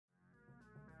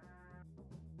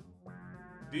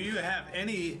Do you have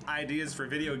any ideas for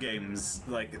video games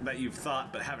like that you've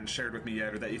thought but haven't shared with me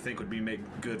yet, or that you think would be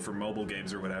good for mobile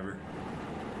games or whatever?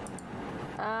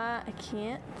 I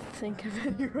can't think of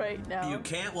any right now. You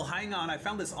can't? Well, hang on. I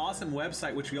found this awesome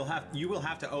website which you will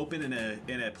have to open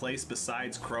in a place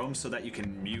besides Chrome so that you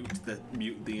can mute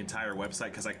the entire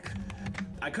website, because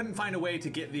I couldn't find a way to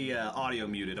get the audio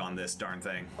muted on this darn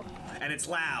thing, and it's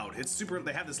loud. It's super.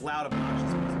 They have this loud,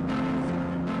 obnoxious music.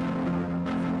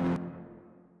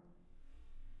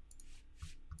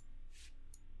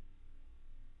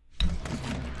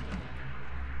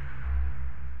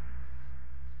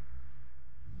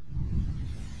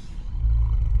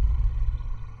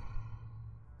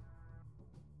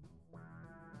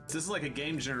 This is like a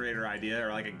game generator idea,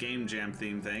 or like a game jam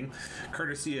theme thing,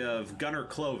 courtesy of Gunnar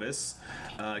Clovis.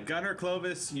 Gunnar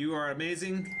Clovis, you are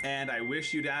amazing, and I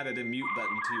wish you'd added a mute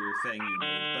button to your thing you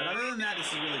did. But other than that, this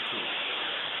is really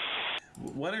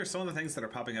cool. What are some of the things that are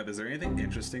popping up? Is there anything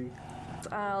interesting?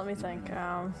 Let me think.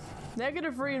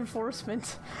 Negative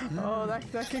reinforcement. Oh,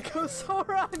 that could go so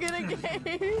wrong in a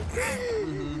game.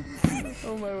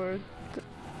 Oh my word.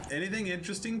 Anything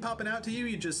interesting popping out to you?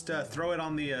 You just throw it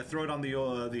on the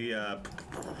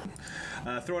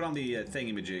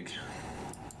thingamajig,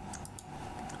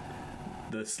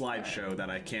 the slideshow that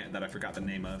I forgot the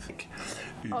name of.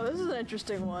 Oh, this is an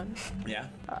interesting one. Yeah.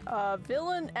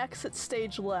 Villain exits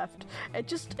stage left. It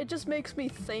just makes me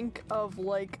think of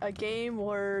like a game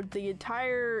where the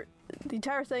entire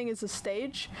thing is a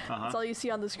stage. That's all you see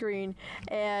on the screen,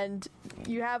 and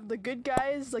you have the good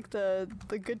guys, like the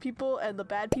good people, and the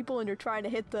bad people, and you're trying to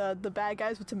hit the bad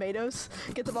guys with tomatoes,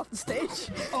 get them off the stage.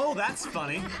 Oh, that's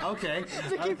funny. Okay.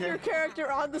 To keep your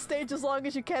character on the stage as long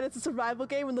as you can. It's a survival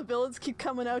game, and the villains keep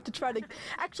coming out to try to.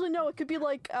 Actually, no, it could be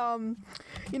like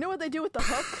you know what they do with the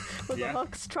hook, with the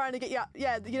hooks trying to get you.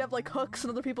 Yeah, you have like hooks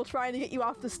and other people trying to get you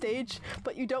off the stage,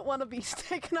 but you don't want to be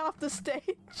taken off the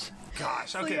stage.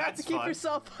 Gosh, okay, so you have that's to keep fun.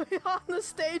 yourself on the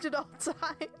stage at all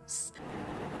times.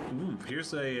 Ooh,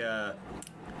 here's an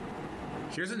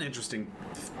interesting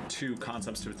two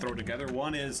concepts to throw together.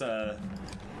 One is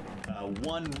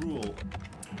one rule,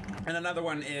 and another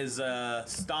one is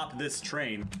stop this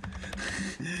train.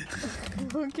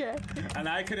 Okay. And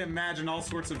I could imagine all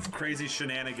sorts of crazy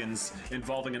shenanigans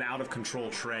involving an out-of-control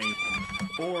train,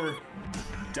 or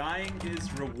dying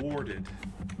is rewarded.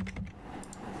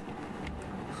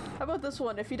 How about this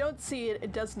one? If you don't see it,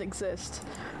 it doesn't exist.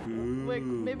 Like,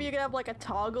 maybe you can have like a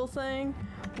toggle thing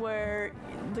where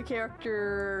the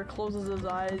character closes his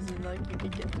eyes and like you can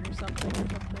get through something or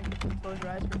something. You can close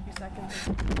your eyes for a few seconds.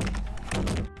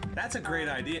 That's a great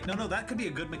idea. No, that could be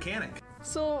a good mechanic.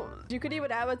 So you could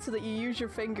even have it so that you use your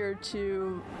finger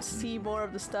to see more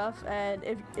of the stuff, and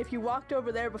if you walked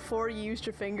over there before you used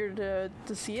your finger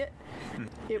to see it,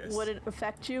 it wouldn't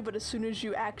affect you, but as soon as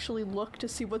you actually look to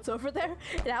see what's over there,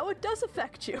 now it does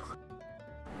affect you.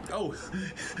 Oh,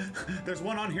 there's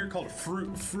one on here called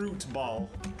Fruit Ball.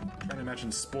 I'm trying to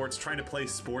imagine trying to play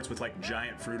sports with like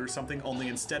giant fruit or something, only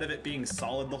instead of it being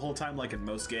solid the whole time, like in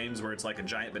most games where it's like a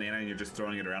giant banana and you're just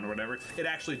throwing it around or whatever, it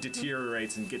actually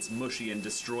deteriorates and gets mushy and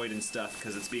destroyed and stuff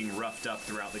because it's being roughed up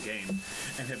throughout the game.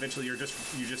 And eventually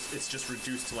it's just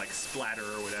reduced to like splatter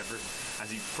or whatever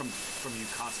as you from you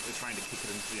constantly trying to kick it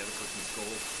into the other person's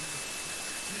goal.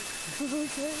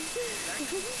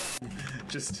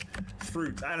 Just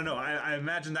fruit. I don't know. I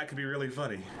imagine that could be really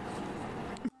funny.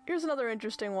 Here's another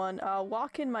interesting one.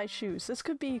 Walk in my shoes. This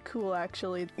could be cool,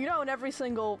 actually. You know, in every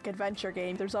single adventure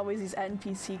game, there's always these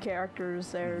NPC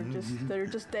characters. They're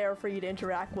just there for you to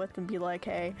interact with and be like,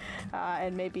 hey,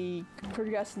 and maybe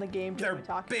progress in the game. They're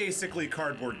basically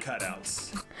cardboard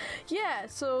cutouts. Yeah.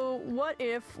 So what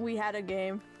if we had a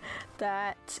game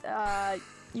that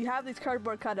you have these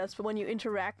cardboard cutouts, but when you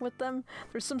interact with them,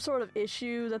 there's some sort of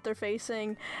issue that they're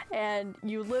facing, and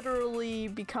you literally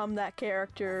become that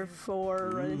character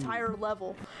for an entire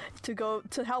level to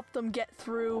help them get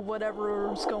through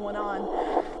whatever's going on.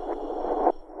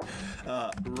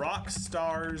 Rock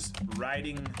stars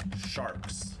riding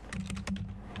sharks.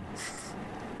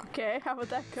 Okay, how would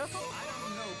that go? I don't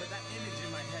know, but that image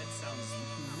in my head sounds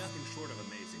nothing short of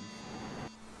amazing.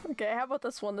 Okay, how about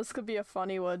this one? This could be a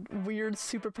funny one. Weird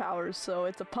superpowers. So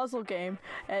it's a puzzle game,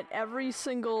 and every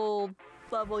single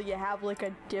level you have like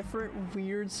a different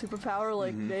weird superpower,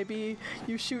 like maybe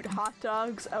you shoot hot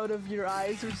dogs out of your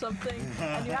eyes or something,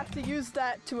 and you have to use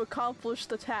that to accomplish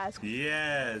the task.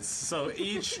 Yes. So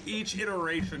each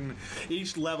iteration,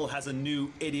 each level has a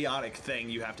new idiotic thing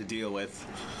you have to deal with.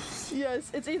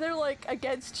 Yes, it's either like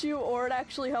against you or it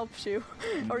actually helps you,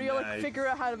 or you like Nice. figure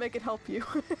out how to make it help you.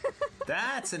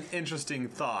 That's an interesting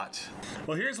thought.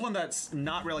 Well, here's one that's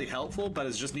not really helpful, but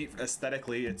is just neat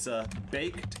aesthetically. It's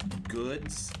baked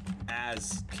goods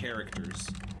as characters.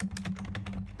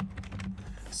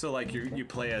 So like you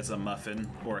play as a muffin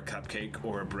or a cupcake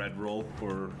or a bread roll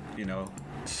or, you know,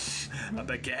 a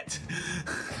baguette.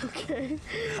 Okay.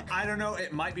 I don't know,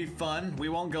 it might be fun. We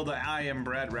won't go the I am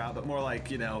bread route, but more like,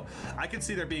 you know, I could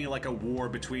see there being like a war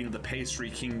between the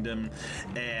pastry kingdom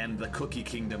and the cookie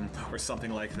kingdom or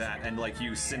something like that. And like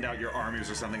you send out your armies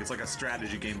or something. It's like a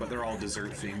strategy game, but they're all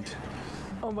dessert themed.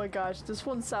 Oh my gosh, this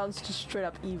one sounds just straight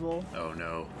up evil. Oh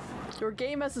no. Your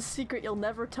game has a secret you'll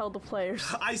never tell the players.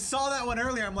 I saw that one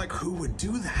earlier. I'm like, who would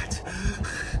do that?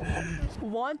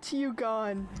 Want you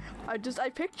gone. I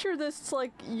picture this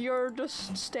like you're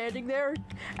just standing there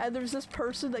and there's this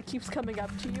person that keeps coming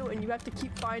up to you and you have to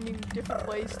keep finding different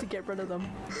ways to get rid of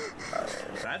them.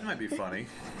 That might be funny.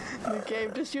 In the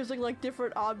game, just using like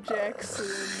different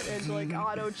objects and like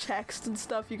auto text and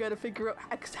stuff, you gotta figure out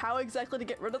how exactly to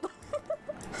get rid of them.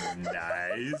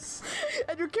 Nice.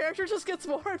 And your character just gets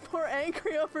more and more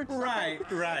angry over time.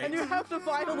 Right. And you have to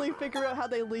finally figure out how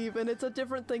they leave, and it's a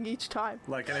different thing each time.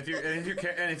 Like,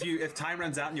 if time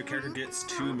runs out and your character gets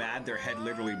too mad, their head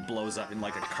literally blows up in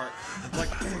like a cart, like,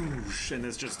 whoosh, and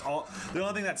it's just all. The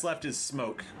only thing that's left is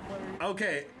smoke.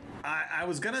 Okay. I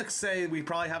was gonna say we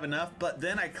probably have enough, but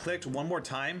then I clicked one more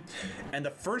time, and the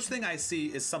first thing I see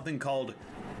is something called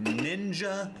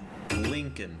Ninja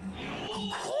Lincoln.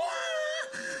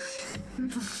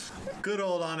 Good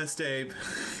old Honest Abe.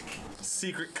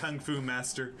 Secret Kung Fu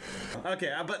master.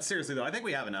 Okay, but seriously though, I think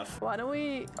we have enough. Why don't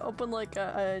we open like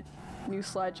a new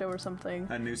slideshow or something?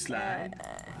 A new slide.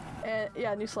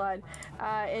 Yeah, new slide.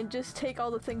 And just take all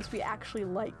the things we actually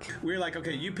like. We're like,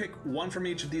 okay, you pick one from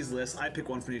each of these lists, I pick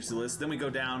one from each of the lists, then we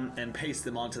go down and paste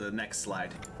them onto the next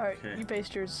slide. Alright, Okay. you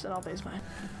paste yours and I'll paste mine.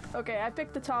 Okay, I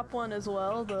picked the top one as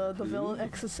well, the villain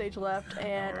exit stage left,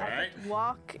 and I Alright. picked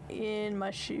walk in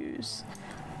my shoes.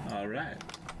 Alright.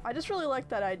 I just really like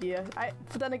that idea.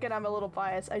 But then again, I'm a little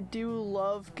biased. I do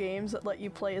love games that let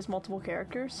you play as multiple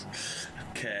characters.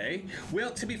 Okay. Well,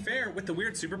 to be fair, with the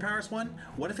weird superpowers one,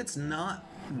 what if it's not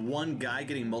one guy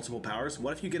getting multiple powers?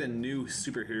 What if you get a new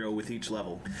superhero with each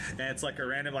level? And it's like a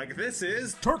random, like, this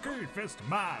is... Turkey Fist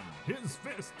Man. His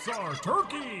fists are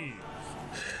turkey.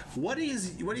 What do you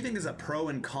think is a pro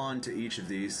and con to each of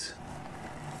these?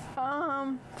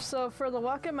 So for the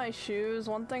walk in my shoes,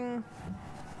 one thing,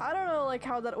 I don't know like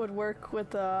how that would work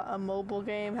with a mobile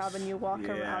game, having you walk around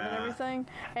and Yeah. everything.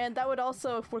 And that would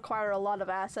also require a lot of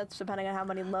assets depending on how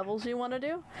many levels you want to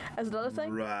do, as another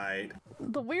thing. Right.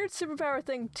 The weird superpower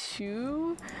thing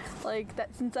too, like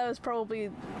that, since that was probably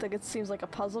like it seems like a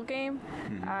puzzle game,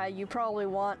 you probably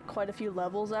want quite a few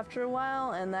levels after a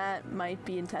while, and that might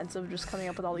be intensive just coming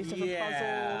up with all these different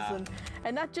puzzles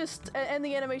and not just and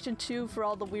the animation too for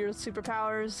all the weird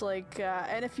superpowers, like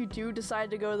and if you do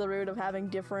decide to go the route of having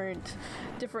different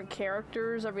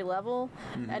characters every level,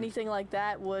 anything like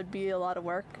that would be a lot of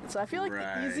work. So I feel like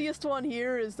the easiest one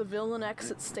here is the villain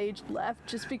exit stage left,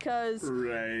 just because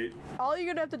all you're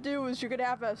gonna have to do is you're gonna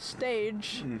have a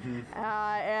stage,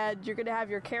 and you're gonna have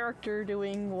your character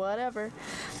doing whatever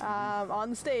on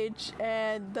the stage,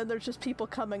 and then there's just people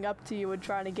coming up to you and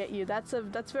trying to get you. That's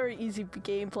very easy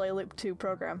gameplay loop to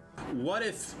program. What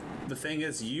if the thing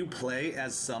is you play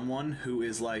as someone who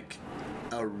is like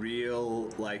a real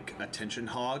like attention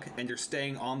hog, and you're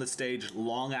staying on the stage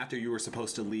long after you were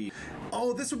supposed to leave?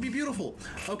 Oh, this would be beautiful.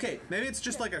 Okay, maybe it's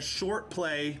just like a short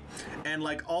play, and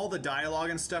like all the dialogue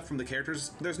and stuff from the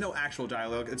characters, there's no actual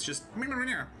dialogue, it's just, you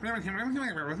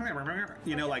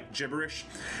know, like gibberish.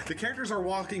 The characters are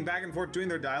walking back and forth doing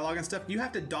their dialogue and stuff. You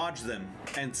have to dodge them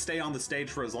and stay on the stage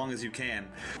for as long as you can.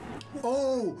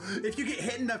 Oh, if you get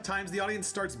hit enough times, the audience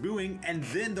starts booing, and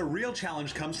then the real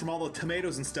challenge comes from all the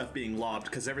tomatoes and stuff being lobbed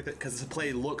because the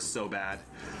play looks so bad.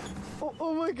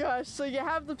 Oh my gosh, so you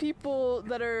have the people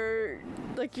that are,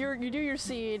 like, you do your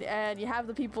scene, and you have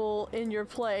the people in your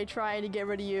play trying to get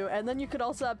rid of you, and then you could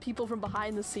also have people from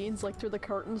behind the scenes, like through the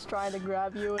curtains, trying to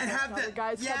grab you, and have other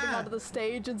guys coming onto the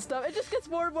stage and stuff. It just gets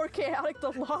more and more chaotic the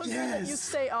longer that you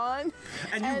stay on.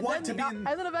 And you want to be and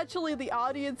then eventually the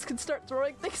audience can start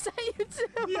throwing things at you too.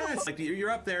 Yes! Like,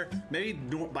 you're up there, maybe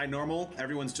by normal,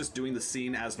 everyone's just doing the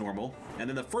scene as normal, and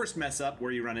then the first mess up, up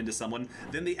where you run into someone,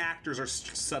 then the actors are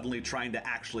suddenly trying to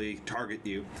actually target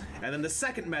you. And then the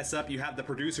second mess up, you have the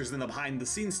producers and the behind the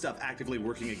scenes stuff actively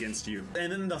working against you.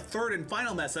 And then the third and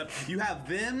final mess up, you have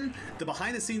them, the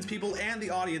behind the scenes people, and the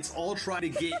audience all trying to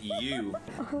get you.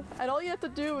 And all you have to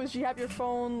do is you have your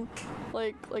phone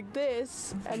like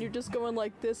this, and you're just going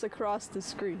like this across the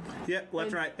screen. Yep, left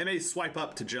and right, and maybe swipe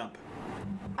up to jump.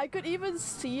 I could even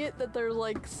see it that there's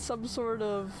like some sort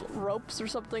of ropes or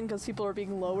something because people are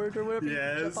being lowered or whatever. Yes.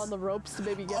 You can jump on the ropes to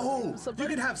maybe get you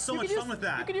could have so much fun with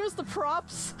that. You can use the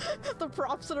props, the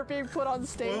props that are being put on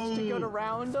stage to get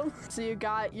around them. So you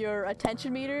got your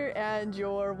attention meter and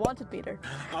your wanted meter.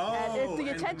 And if the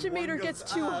attention meter gets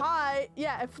too high,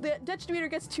 if the attention meter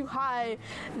gets too high,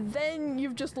 then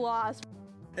you've just lost.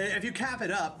 If you cap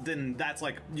it up, then that's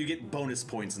like, you get bonus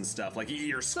points and stuff, like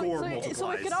your score multiplies.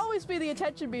 So it can always be the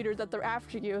attention meter that they're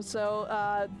after you,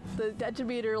 so the attention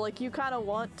meter, like, you kind of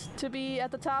want to be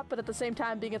at the top, but at the same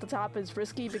time being at the top is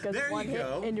risky because one hit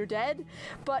and you're dead.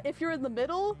 But if you're in the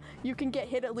middle, you can get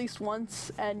hit at least once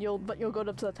and you'll go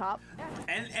up to the top.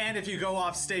 And if you go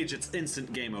off stage, it's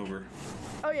instant game over.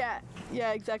 Oh yeah,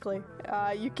 exactly.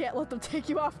 You can't let them take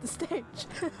you off the stage.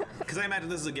 Because I imagine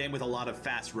this is a game with a lot of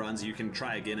fast runs. You can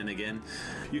try again and again.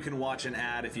 You can watch an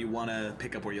ad if you want to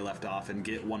pick up where you left off and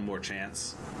get one more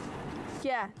chance.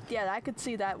 Yeah, I could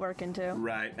see that working too.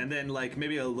 Right, and then like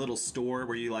maybe a little store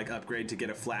where you like upgrade to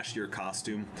get a flashier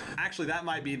costume. Actually, that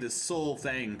might be the sole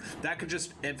thing. That could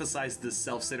just emphasize the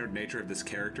self-centered nature of this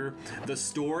character. The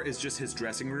store is just his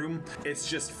dressing room. It's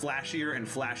just flashier and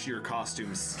flashier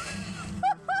costumes.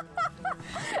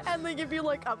 And they give you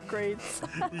like upgrades.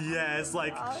 Yes,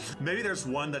 like maybe there's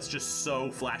one that's just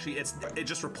so flashy. It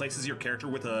just replaces your character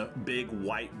with a big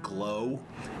white glow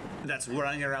that's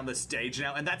running around the stage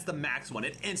now, and that's the max one.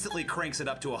 It instantly cranks it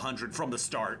up to 100 from the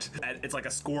start. It's like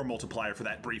a score multiplier for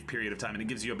that brief period of time, and it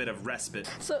gives you a bit of respite.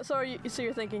 So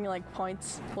you're thinking like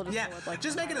points? We'll just go with, like,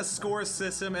 just make it a score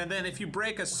system, and then if you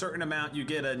break a certain amount, you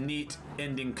get a neat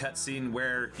ending cutscene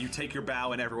where you take your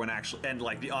bow and everyone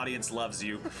like the audience loves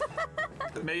you.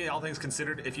 Maybe all things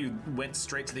considered, if you went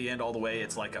straight to the end all the way,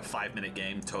 it's like a 5-minute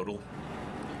game total.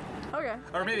 Okay.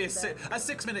 Or maybe a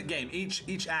 6-minute game.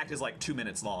 Each act is like 2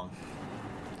 minutes long.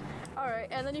 Alright,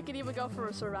 and then you can even go for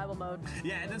a survival mode.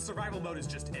 Yeah, and then survival mode is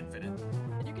just infinite.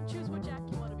 And you can choose which act